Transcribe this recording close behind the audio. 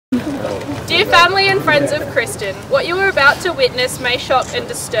Dear family and friends of Kristen, what you are about to witness may shock and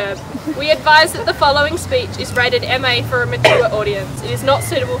disturb. We advise that the following speech is rated MA for a mature audience. It is not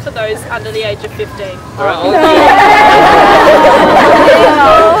suitable for those under the age of 15.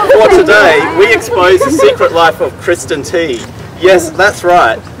 For today, we expose the secret life of Kristen T. Yes, that's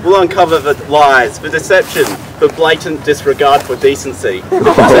right. We'll uncover the lies, the deception, the blatant disregard for decency.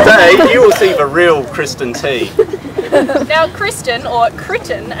 Today, you will see the real Kristen T. Now, Kristen, or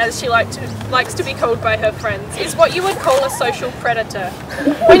Kritten as she likes to be called by her friends, is what you would call a social predator.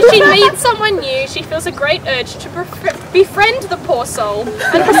 When she meets someone new, she feels a great urge to befriend the poor soul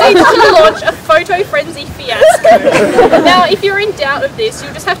and proceeds to launch a photo frenzy fiasco. Now, if you're in doubt of this,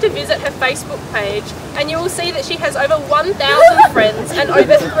 you'll just have to visit her Facebook page and you will see that she has over 1,000 friends and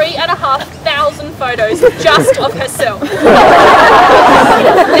over 3,500 photos just of herself.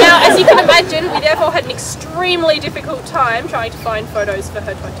 Now, as you can imagine, we therefore had an extremely difficult time trying to find photos for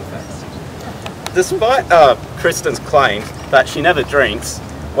her 21st. Despite Kristen's claim that she never drinks,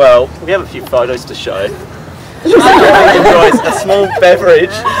 well, we have a few photos to show. She enjoys a small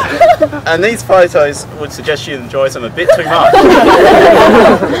beverage, and these photos would suggest she enjoys them a bit too much.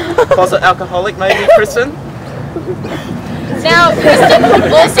 Closet alcoholic, maybe, Kristen? Now, Kristen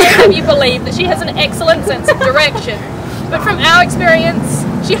would also have you believe that she has an excellent sense of direction, but from our experience,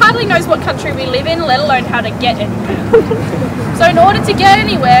 she hardly knows what country we live in, let alone how to get anywhere. So in order to get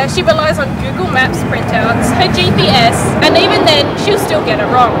anywhere, she relies on Google Maps printouts, her GPS, and even then, she'll still get it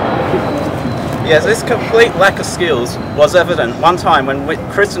wrong. Yes, this complete lack of skills was evident one time when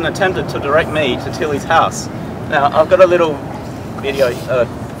Kristen attempted to direct me to Tilly's house. Now, I've got a little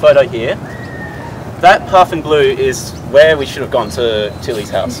photo here. That path in blue is where we should have gone to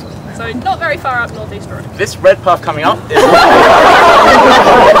Tilly's house. So not very far up North East Road. This red path coming up is...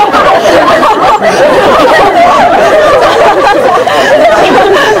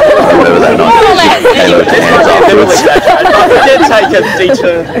 We did take a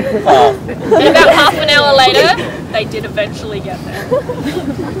detour path. And about half an hour later, they did eventually get there.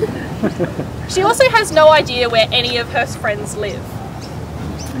 She also has no idea where any of her friends live.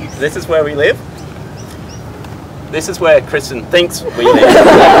 This is where we live. This is where Kristen thinks we live.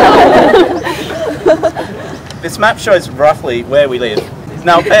 This map shows roughly where we live.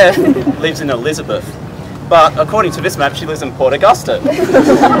 Now Beth lives in Elizabeth, but according to this map she lives in Port Augusta.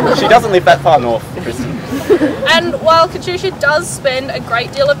 She doesn't live that far north, Kristen. And while Katusha does spend a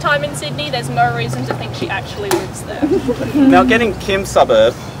great deal of time in Sydney, there's no reason to think she actually lives there. Now getting Kim's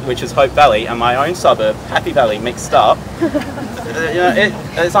suburb, which is Hope Valley, and my own suburb, Happy Valley, mixed up,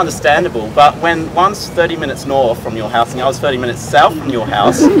 it's understandable, but when one's 30 minutes north from your house and the other's 30 minutes south from your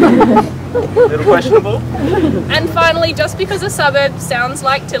house, a little questionable. And finally, just because a suburb sounds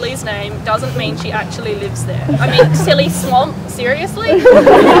like Tilly's name doesn't mean she actually lives there. I mean, Tilly Swamp, seriously?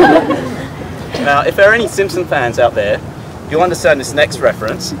 Now, if there are any Simpson fans out there, you'll understand this next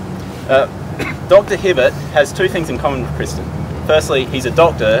reference. Dr. Hibbert has two things in common with Kristen. Firstly, he's a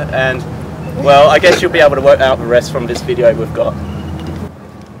doctor, and, well, I guess you'll be able to work out the rest from this video we've got.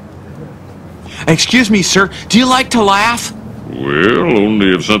 Excuse me, sir, do you like to laugh? Well,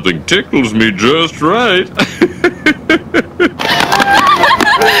 only if something tickles me just right.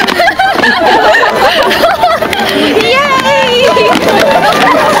 Yay!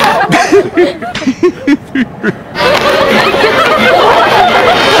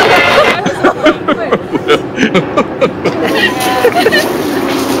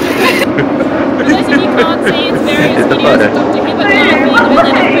 For those of you who can't see, it's various videos of Dr. Hibbert laughing and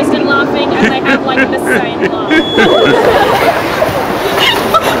then of Kristen laughing, and they have like the same laugh.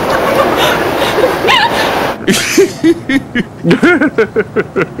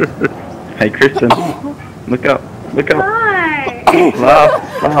 Hey Kristen, look up, look up. Hi. Laugh,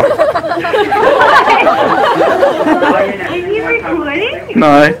 laugh. Are you recording? No,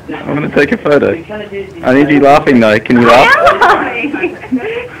 I'm going to take a photo. I need you laughing though, can you laugh? I am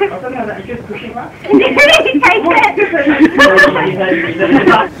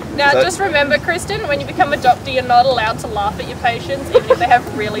laughing. Now just remember, Kristen, when you become a doctor you're not allowed to laugh at your patients even if they have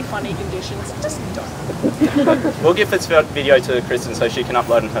really funny conditions. Just don't. We'll give this video to Kristen so she can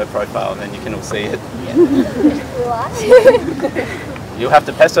upload on her profile and then you can all see it. Yeah. What? You'll have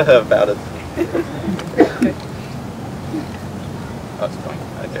to pester her about it. Okay. Oh, it's fine.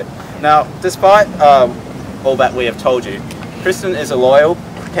 Okay. Now, despite all that we have told you, Kristen is a loyal,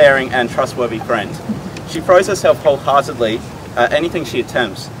 caring and trustworthy friend. She throws herself wholeheartedly at anything she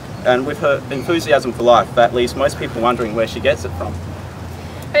attempts, and with her enthusiasm for life, that leaves most people wondering where she gets it from.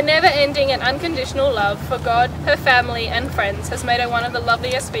 Her never-ending and unconditional love for God, her family and friends has made her one of the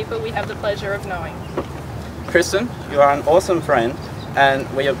loveliest people we have the pleasure of knowing. Kristen, you are an awesome friend, and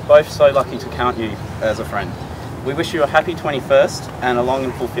we are both so lucky to count you as a friend. We wish you a happy 21st and a long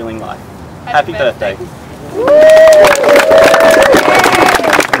and fulfilling life. Happy birthday.